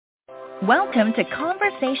Welcome to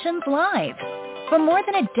Conversations Live. For more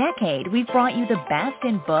than a decade, we've brought you the best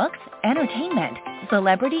in books, entertainment,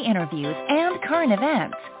 celebrity interviews, and current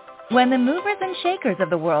events. When the movers and shakers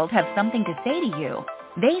of the world have something to say to you,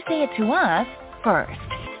 they say it to us first.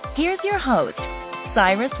 Here's your host,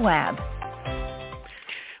 Cyrus Webb.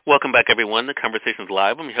 Welcome back, everyone, to Conversations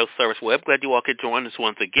Live. I'm your host, Cyrus Webb. Glad you all could join us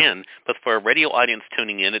once again. But for our radio audience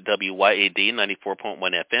tuning in at WYAD 94.1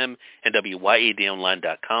 FM and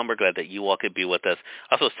WYADonline.com, we're glad that you all could be with us.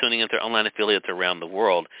 Also, tuning into our online affiliates around the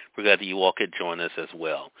world, we're glad that you all could join us as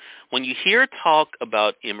well. When you hear talk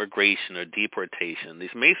about immigration or deportation, these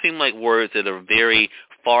may seem like words that are very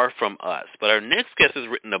far from us. But our next guest has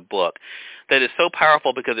written a book that is so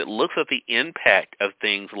powerful because it looks at the impact of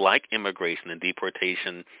things like immigration and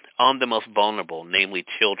deportation on the most vulnerable, namely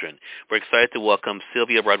children. We're excited to welcome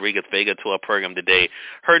Silvia Rodriguez Vega to our program today.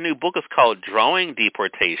 Her new book is called Drawing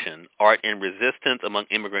Deportation, Art and Resistance Among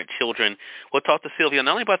Immigrant Children. We'll talk to Silvia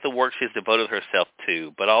not only about the work she's devoted herself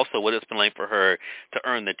to, but also what it's been like for her to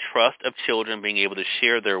earn the trust of children, being able to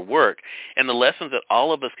share their work, and the lessons that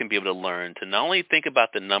all of us can be able to learn to not only think about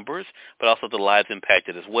the numbers, but also the lives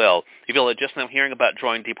impacted as well. If you're just now hearing about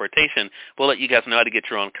Drawing Deportation, we'll let you guys know how to get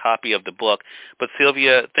your own copy of the book. But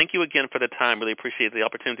Silvia, thank you again for the time. Really appreciate the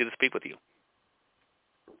opportunity to speak with you.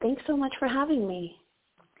 Thanks so much for having me.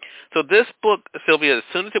 So this book, Silvia, as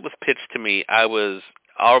soon as it was pitched to me, I was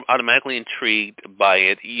automatically intrigued by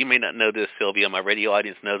it. You may not know this, Silvia. My radio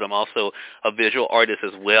audience knows I'm also a visual artist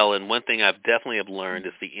as well. And one thing I've definitely have learned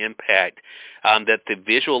is the impact that the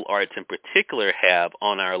visual arts in particular have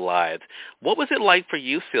on our lives. What was it like for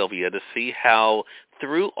you, Silvia, to see how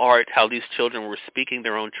through art, how these children were speaking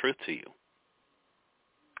their own truth to you?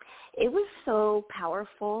 It was so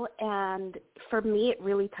powerful, and for me, it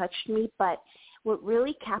really touched me. But what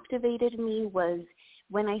really captivated me was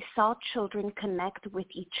when I saw children connect with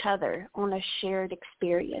each other on a shared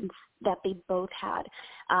experience that they both had.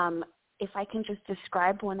 If I can just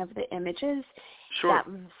describe one of the images that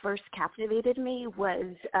first captivated me was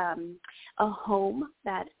a home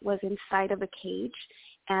that was inside of a cage,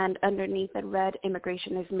 and underneath it read,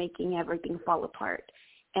 "Immigration is making everything fall apart."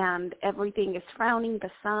 And everything is frowning,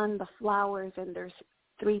 the sun, the flowers, and there's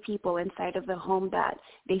 3 people inside of the home that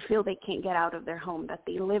they feel they can't get out of their home, that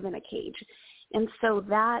they live in a cage. And so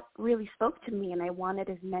that really spoke to me, and I wanted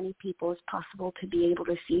as many people as possible to be able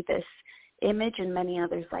to see this image and many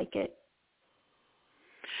others like it.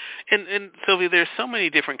 And Silvia, there's so many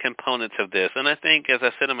different components of this, and I think, as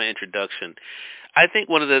I said in my introduction, I think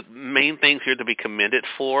one of the main things here to be commended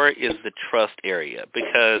for is the trust area,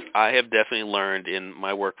 because I have definitely learned in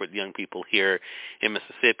my work with young people here in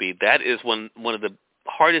Mississippi, that is one of the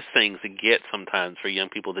hardest things to get sometimes for young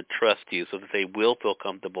people to trust you so that they will feel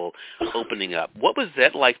comfortable opening up. What was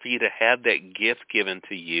that like for you to have that gift given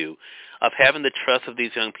to you of having the trust of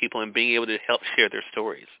these young people and being able to help share their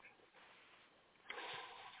stories?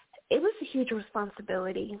 It was a huge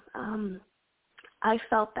responsibility. I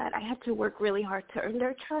felt that I had to work really hard to earn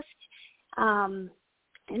their trust, and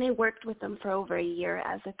I worked with them for over a year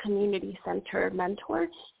as a community center mentor.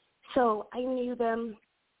 So I knew them.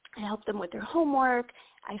 I helped them with their homework.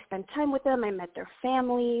 I spent time with them. I met their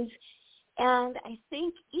families. And I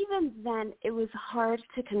think even then it was hard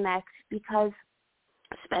to connect because,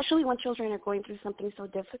 especially when children are going through something so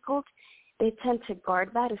difficult, they tend to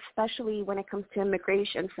guard that, especially when it comes to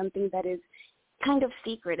immigration, something that is kind of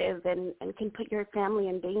secretive and can put your family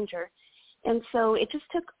in danger. And so it just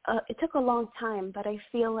took a long time, but I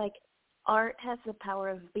feel like art has the power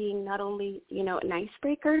of being not only, an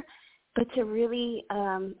icebreaker, but to really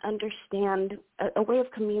understand a way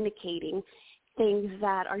of communicating things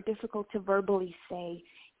that are difficult to verbally say.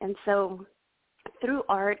 And so through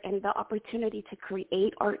art and the opportunity to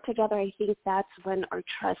create art together, I think that's when our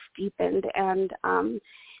trust deepened, and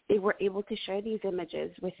they were able to share these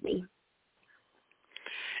images with me.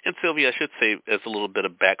 And Silvia, I should say, as a little bit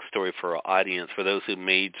of backstory for our audience, for those who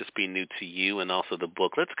may just be new to you and also the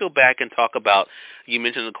book, let's go back and talk about, you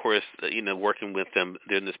mentioned, of course, working with them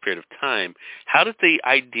during this period of time. How did the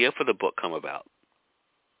idea for the book come about?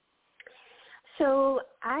 So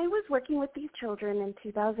I was working with these children in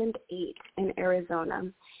 2008 in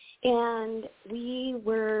Arizona, and we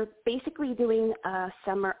were basically doing a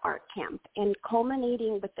summer art camp and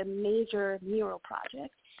culminating with a major mural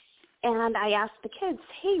project. And I asked the kids,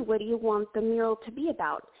 hey, what do you want the mural to be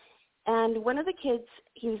about? And one of the kids,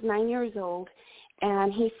 he was 9 years old,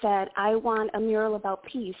 and he said, I want a mural about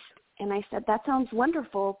peace. And I said, that sounds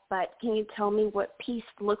wonderful, but can you tell me what peace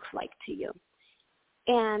looks like to you?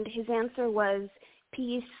 And his answer was,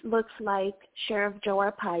 peace looks like Sheriff Joe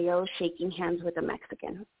Arpaio shaking hands with a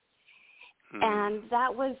Mexican. And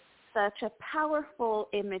that was such a powerful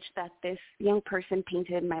image that this young person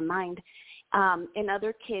painted in my mind. And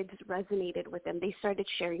other kids resonated with them. They started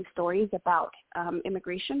sharing stories about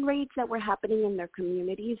immigration raids that were happening in their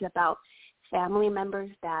communities, about family members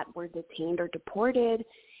that were detained or deported.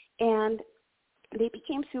 And they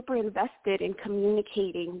became super invested in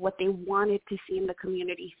communicating what they wanted to see in the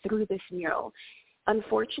community through this mural.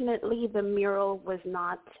 Unfortunately, the mural was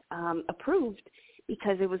not approved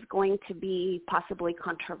because it was going to be possibly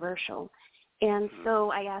controversial. And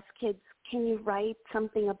so I asked kids, can you write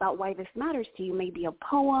something about why this matters to you? Maybe a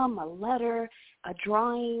poem, a letter, a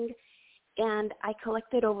drawing. And I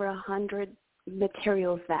collected over 100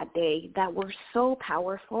 materials that day that were so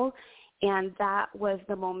powerful. And that was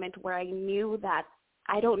the moment where I knew that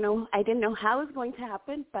I didn't know how it was going to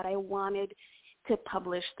happen, but I wanted to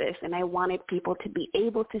publish this, and I wanted people to be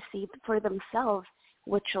able to see for themselves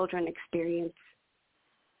what children experience.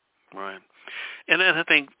 Right. And I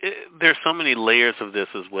think there's so many layers of this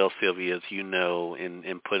as well, Sylvia, as you know,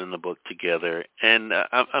 in putting the book together. And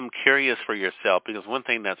I'm curious for yourself, because one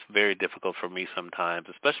thing that's very difficult for me sometimes,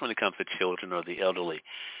 especially when it comes to children or the elderly,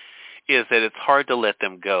 is that it's hard to let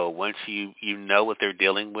them go. Once you know what they're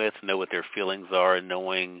dealing with, know what their feelings are,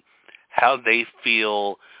 knowing how they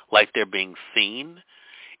feel like they're being seen,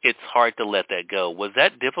 it's hard to let that go. Was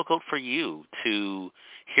that difficult for you to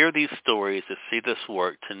hear these stories, to see this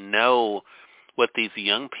work, to know what these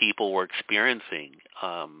young people were experiencing?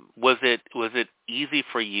 Was it easy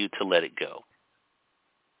for you to let it go?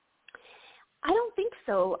 I don't think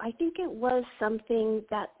so. I think it was something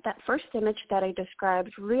that first image that I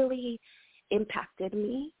described really impacted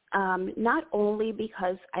me, not only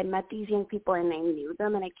because I met these young people and I knew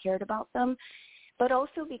them and I cared about them, but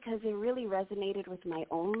also because it really resonated with my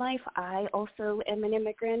own life. I also am an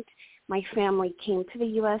immigrant. My family came to the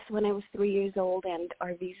U.S. when I was 3 years old, and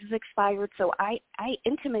our visas expired, so I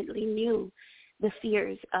intimately knew the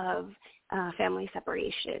fears of family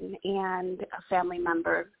separation and a family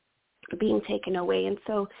member being taken away. And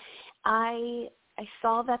so I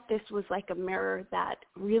saw that this was like a mirror that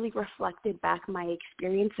really reflected back my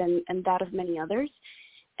experience and that of many others.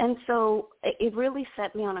 And so it really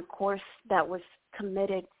set me on a course that was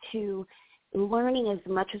committed to learning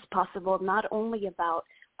as much as possible, not only about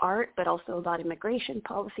art, but also about immigration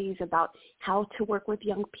policies, about how to work with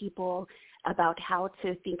young people, about how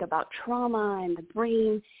to think about trauma and the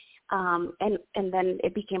brain. And then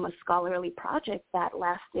it became a scholarly project that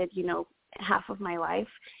lasted, half of my life.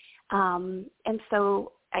 And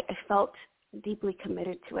so I felt deeply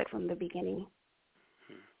committed to it from the beginning.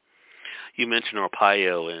 You mentioned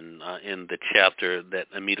Arpaio, and in the chapter that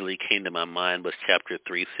immediately came to my mind was chapter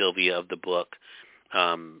 3, Sylvia, of the book,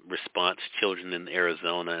 Response Children in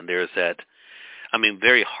Arizona. And there's that,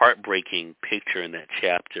 very heartbreaking picture in that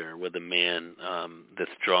chapter where the man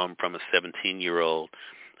that's drawn from a 17-year-old,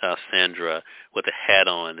 Sandra, with a hat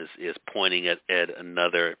on is pointing at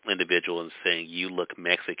another individual and saying, "You look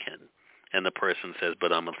Mexican." And the person says,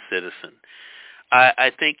 "But I'm a citizen."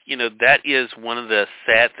 I think, that is one of the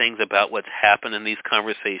sad things about what's happened in these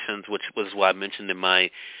conversations, which was why I mentioned in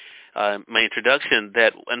my introduction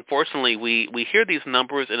that unfortunately we hear these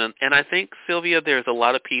numbers, and I think, Sylvia, there's a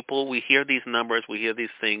lot of people, we hear these numbers, we hear these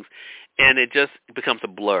things, and it just becomes a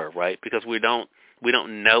blur, right? Because we don't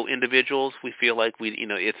know individuals. We feel like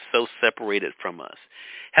it's so separated from us.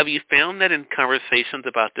 Have you found that in conversations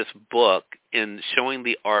about this book, in showing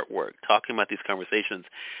the artwork, talking about these conversations,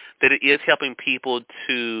 that it is helping people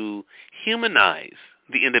to humanize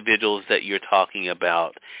the individuals that you're talking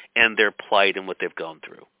about and their plight and what they've gone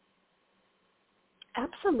through?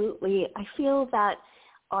 Absolutely. I feel that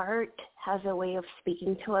art has a way of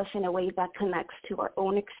speaking to us in a way that connects to our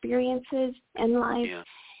own experiences in life. Yeah.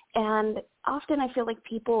 And often I feel like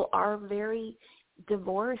people are very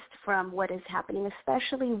divorced from what is happening,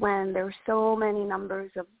 especially when there are so many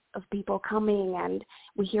numbers of people coming and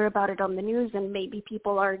we hear about it on the news, and maybe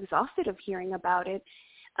people are exhausted of hearing about it.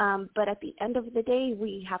 But at the end of the day,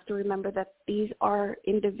 we have to remember that these are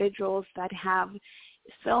individuals that have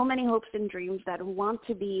so many hopes and dreams, that want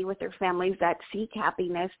to be with their families, that seek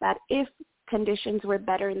happiness, that if conditions were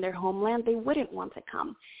better in their homeland, they wouldn't want to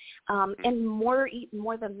come. And more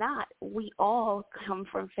than that, we all come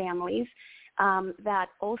from families that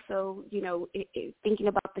also, thinking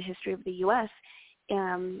about the history of the U.S.,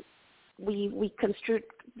 we construed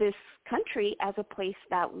this country as a place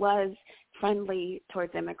that was friendly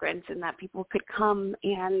towards immigrants and that people could come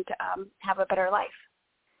and have a better life.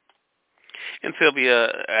 And Sylvia,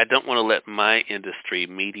 I don't want to let my industry,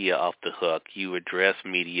 media, off the hook. You address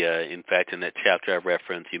media. In fact, in that chapter I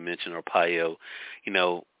referenced, you mentioned Arpaio.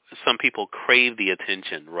 some people crave the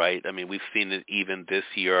attention, right? I mean, we've seen it even this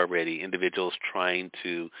year already, individuals trying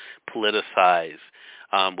to politicize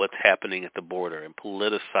what's happening at the border and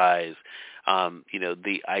politicize,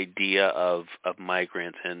 the idea of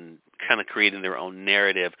migrants and kind of creating their own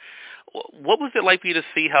narrative. What was it like for you to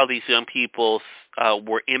see how these young people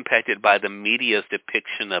were impacted by the media's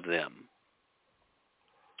depiction of them?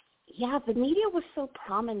 Yeah, the media was so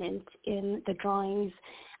prominent in the drawings.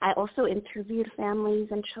 I also interviewed families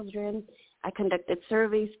and children. I conducted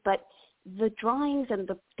surveys, but the drawings and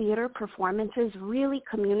the theater performances really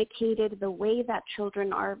communicated the way that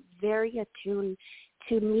children are very attuned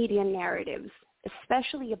to media narratives,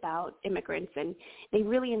 especially about immigrants, and they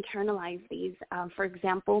really internalize these. For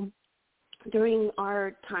example, during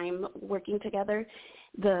our time working together,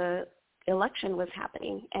 the election was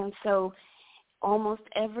happening, and so almost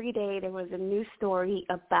every day there was a new story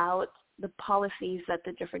about the policies that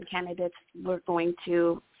the different candidates were going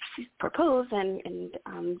to propose and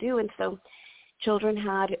do. And so children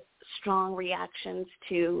had strong reactions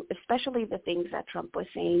to especially the things that Trump was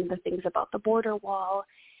saying, the things about the border wall,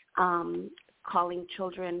 calling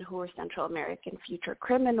children who are Central American future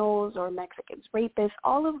criminals or Mexicans rapists.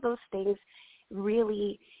 All of those things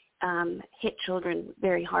really hit children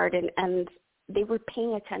very hard, and they were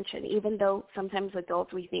paying attention, even though sometimes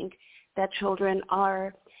adults, we think that children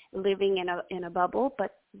are living in a bubble,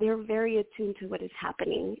 but they're very attuned to what is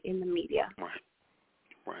happening in the media.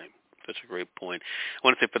 Right. Such a great point. I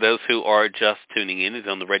want to say for those who are just tuning in, either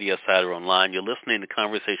on the radio side or online, you're listening to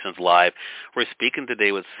Conversations Live. We're speaking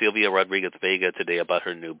today with Silvia Rodriguez Vega today about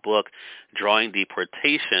her new book, Drawing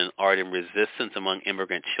Deportation, Art and Resistance Among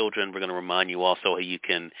Immigrant Children. We're going to remind you also how you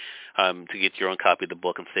can, to get your own copy of the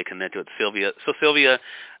book and stay connected with Silvia. So Silvia,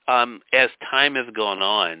 as time has gone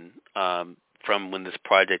on from when this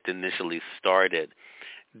project initially started,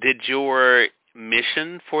 did your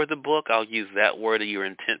mission for the book, I'll use that word, or your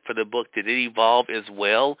intent for the book, did it evolve as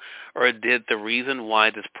well, or did the reason why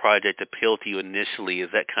this project appealed to you initially, is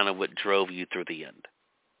that kind of what drove you through the end?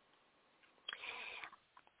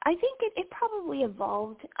 I think it probably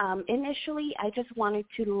evolved. Initially, I just wanted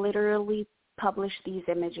to literally publish these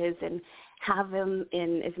images and have them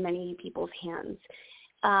in as many people's hands.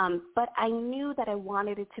 But I knew that I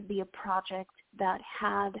wanted it to be a project that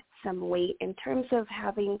had some weight in terms of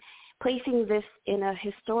placing this in a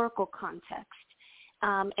historical context.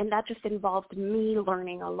 And that just involved me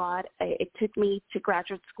learning a lot. It took me to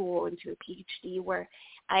graduate school and to a PhD where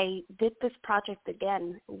I did this project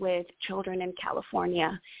again with children in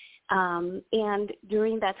California. And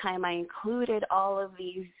during that time, I included all of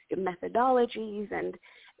these methodologies and,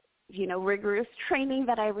 rigorous training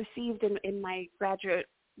that I received in my graduate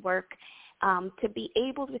work to be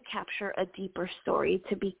able to capture a deeper story,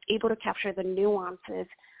 to be able to capture the nuances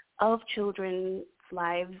of children's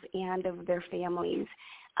lives and of their families.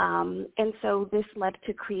 And so this led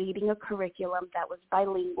to creating a curriculum that was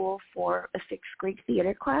bilingual for a sixth grade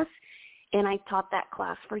theater class, and I taught that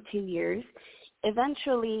class for 2 years.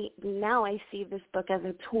 Eventually, now I see this book as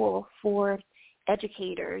a tool for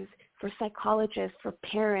educators, for psychologists, for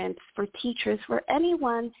parents, for teachers, for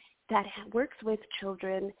anyone that works with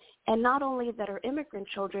children, and not only that are immigrant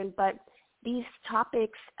children, but these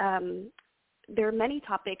topics, there are many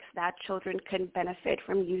topics that children can benefit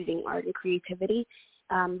from using art and creativity.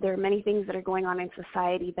 There are many things that are going on in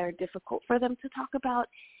society that are difficult for them to talk about,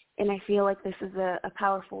 and I feel like this is a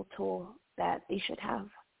powerful tool that they should have.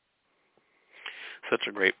 Such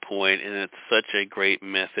a great point, and it's such a great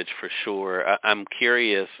message for sure. I'm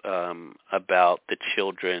curious about the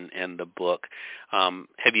children and the book.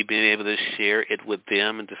 Have you been able to share it with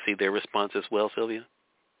them and to see their response as well, Silvia?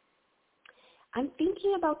 I'm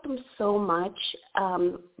thinking about them so much.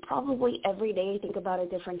 Probably every day I think about a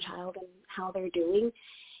different child and how they're doing.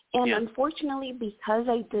 And Unfortunately, because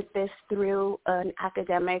I did this through an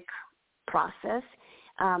academic process,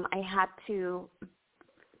 I had to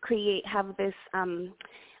have this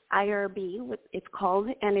IRB, it's called,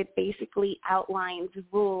 and it basically outlines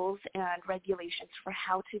rules and regulations for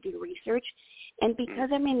how to do research. And because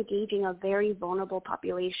I'm engaging a very vulnerable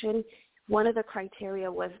population, one of the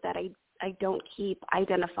criteria was that I don't keep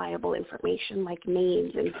identifiable information like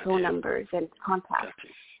names and phone numbers and contacts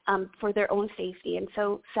for their own safety. And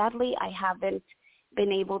so sadly, I haven't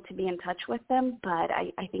been able to be in touch with them, but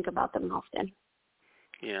I think about them often.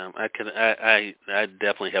 Yeah, I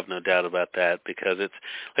definitely have no doubt about that, because it's,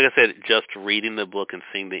 like I said, just reading the book and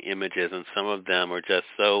seeing the images, and some of them are just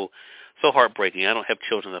so heartbreaking. I don't have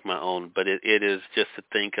children of my own, but it is just to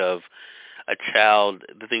think of a child,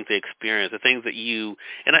 the things they experience, the things that you,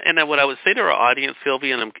 and what I would say to our audience,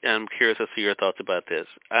 Sylvia, and I'm curious to see your thoughts about this.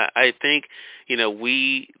 I think,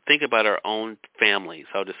 we think about our own families,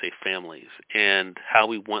 I'll just say families, and how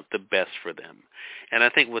we want the best for them. And I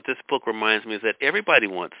think what this book reminds me is that everybody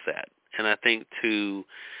wants that. And I think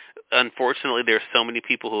unfortunately, there are so many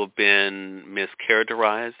people who have been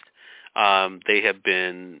mischaracterized. They have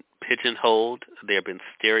been pigeonholed. They have been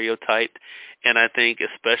stereotyped. And I think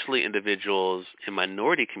especially individuals in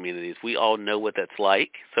minority communities, we all know what that's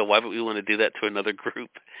like. So why would we want to do that to another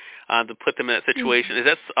group, to put them in that situation? Is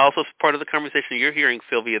that also part of the conversation you're hearing,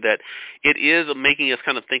 Sylvia, that it is making us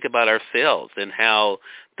kind of think about ourselves and how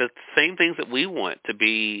the same things that we want to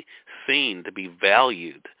be seen, to be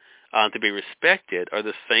valued, to be respected, are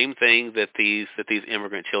the same things that these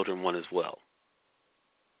immigrant children want as well?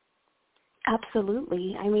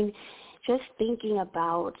 Absolutely. I mean, just thinking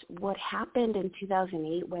about what happened in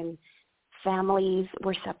 2008 when families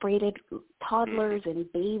were separated, toddlers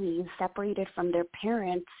and babies separated from their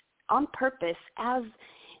parents on purpose, as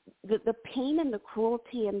the pain and the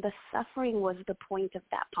cruelty and the suffering was the point of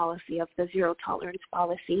that policy, of the zero tolerance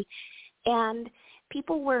policy. And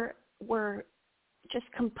people were just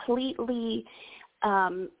completely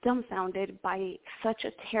dumbfounded by such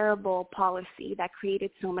a terrible policy that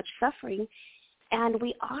created so much suffering. And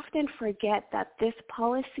we often forget that this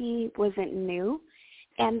policy wasn't new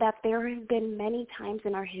and that there have been many times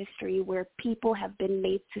in our history where people have been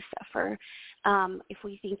made to suffer. If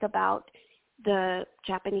we think about the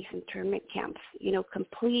Japanese internment camps,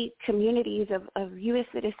 complete communities of U.S.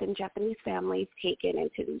 citizen Japanese families taken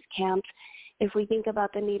into these camps. If we think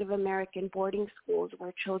about the Native American boarding schools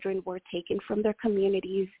where children were taken from their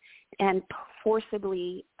communities and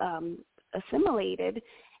forcibly assimilated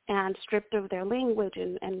and stripped of their language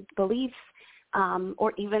and beliefs,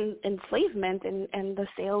 or even enslavement and the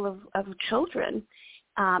sale of children,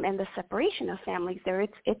 and the separation of families there,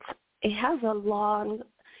 it has a long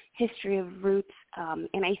history of roots,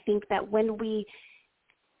 and I think that when we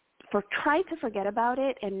try to forget about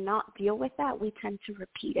it and not deal with that, we tend to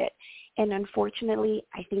repeat it. And unfortunately,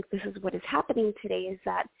 I think this is what is happening today, is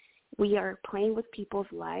that we are playing with people's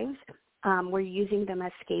lives. We're using them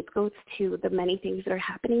as scapegoats to the many things that are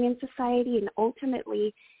happening in society, and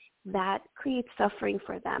ultimately that creates suffering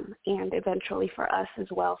for them and eventually for us as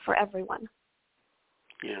well, for everyone.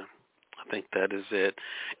 Yeah. I think that is it.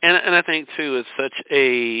 And I think, too, it's such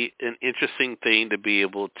an interesting thing to be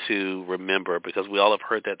able to remember, because we all have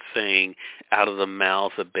heard that saying, out of the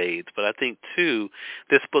mouths of babes. But I think, too,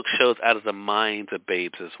 this book shows out of the minds of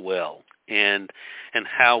babes as well, and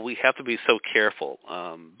how we have to be so careful,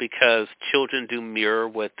 because children do mirror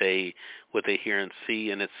what they hear and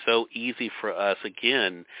see, and it's so easy for us,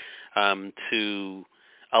 again, to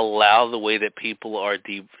allow the way that people are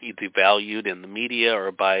devalued in the media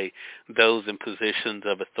or by those in positions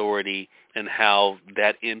of authority, and how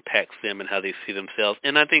that impacts them and how they see themselves.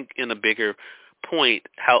 And I think in a bigger point,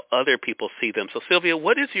 how other people see them. So, Sylvia,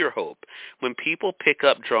 what is your hope when people pick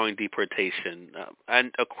up Drawing Deportation?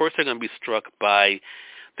 And, of course, they're going to be struck by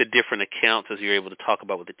the different accounts, as you're able to talk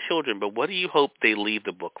about with the children, but what do you hope they leave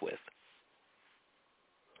the book with?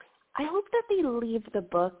 I hope that they leave the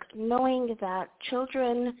book knowing that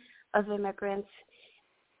children of immigrants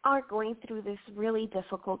are going through this really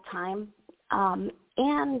difficult time,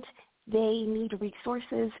 and they need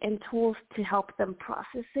resources and tools to help them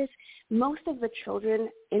process it. Most of the children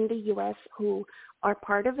in the U.S. who are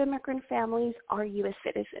part of immigrant families are U.S.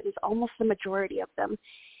 citizens, almost the majority of them.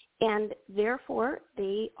 And therefore,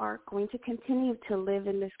 they are going to continue to live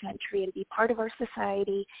in this country and be part of our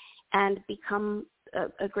society and become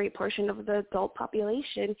a great portion of the adult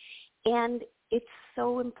population. And it's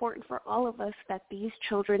so important for all of us that these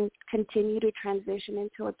children continue to transition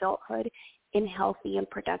into adulthood in healthy and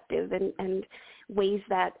productive and ways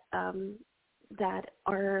that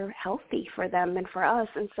are healthy for them and for us.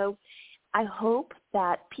 And so I hope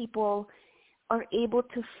that people are able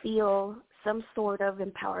to feel some sort of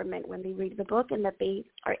empowerment when they read the book, and that they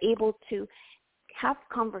are able to have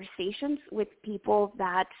conversations with people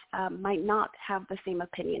that might not have the same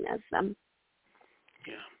opinion as them.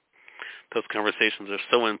 Yeah. Those conversations are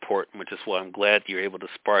so important, which is why I'm glad you're able to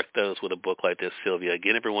spark those with a book like this, Sylvia.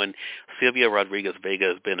 Again, everyone, Silvia Rodriguez Vega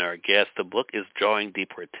has been our guest. The book is Drawing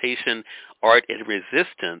Deportation, Art and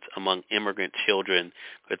Resistance Among Immigrant Children.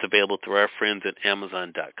 It's available through our friends at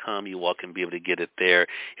Amazon.com. You all can be able to get it there.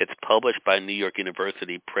 It's published by New York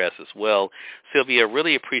University Press as well. Sylvia,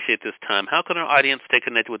 really appreciate this time. How can our audience stay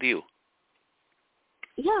connected with you?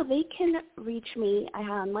 Yeah, they can reach me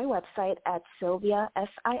on my website at Silvia,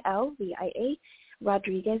 Silvia,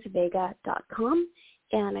 Rodriguezvega.com.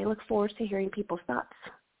 and I look forward to hearing people's thoughts.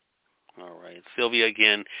 All right. Silvia,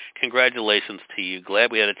 again, congratulations to you.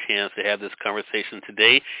 Glad we had a chance to have this conversation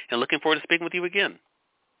today, and looking forward to speaking with you again.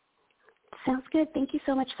 Sounds good. Thank you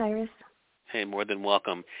so much, Cyrus. Hey, more than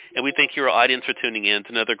welcome. And we thank your audience for tuning in to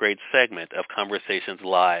another great segment of Conversations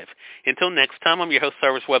Live. Until next time, I'm your host,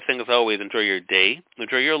 Cyrus Webb, saying as always, enjoy your day,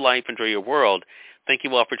 enjoy your life, enjoy your world. Thank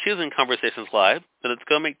you all for choosing Conversations Live, and let's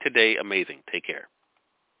go make today amazing. Take care.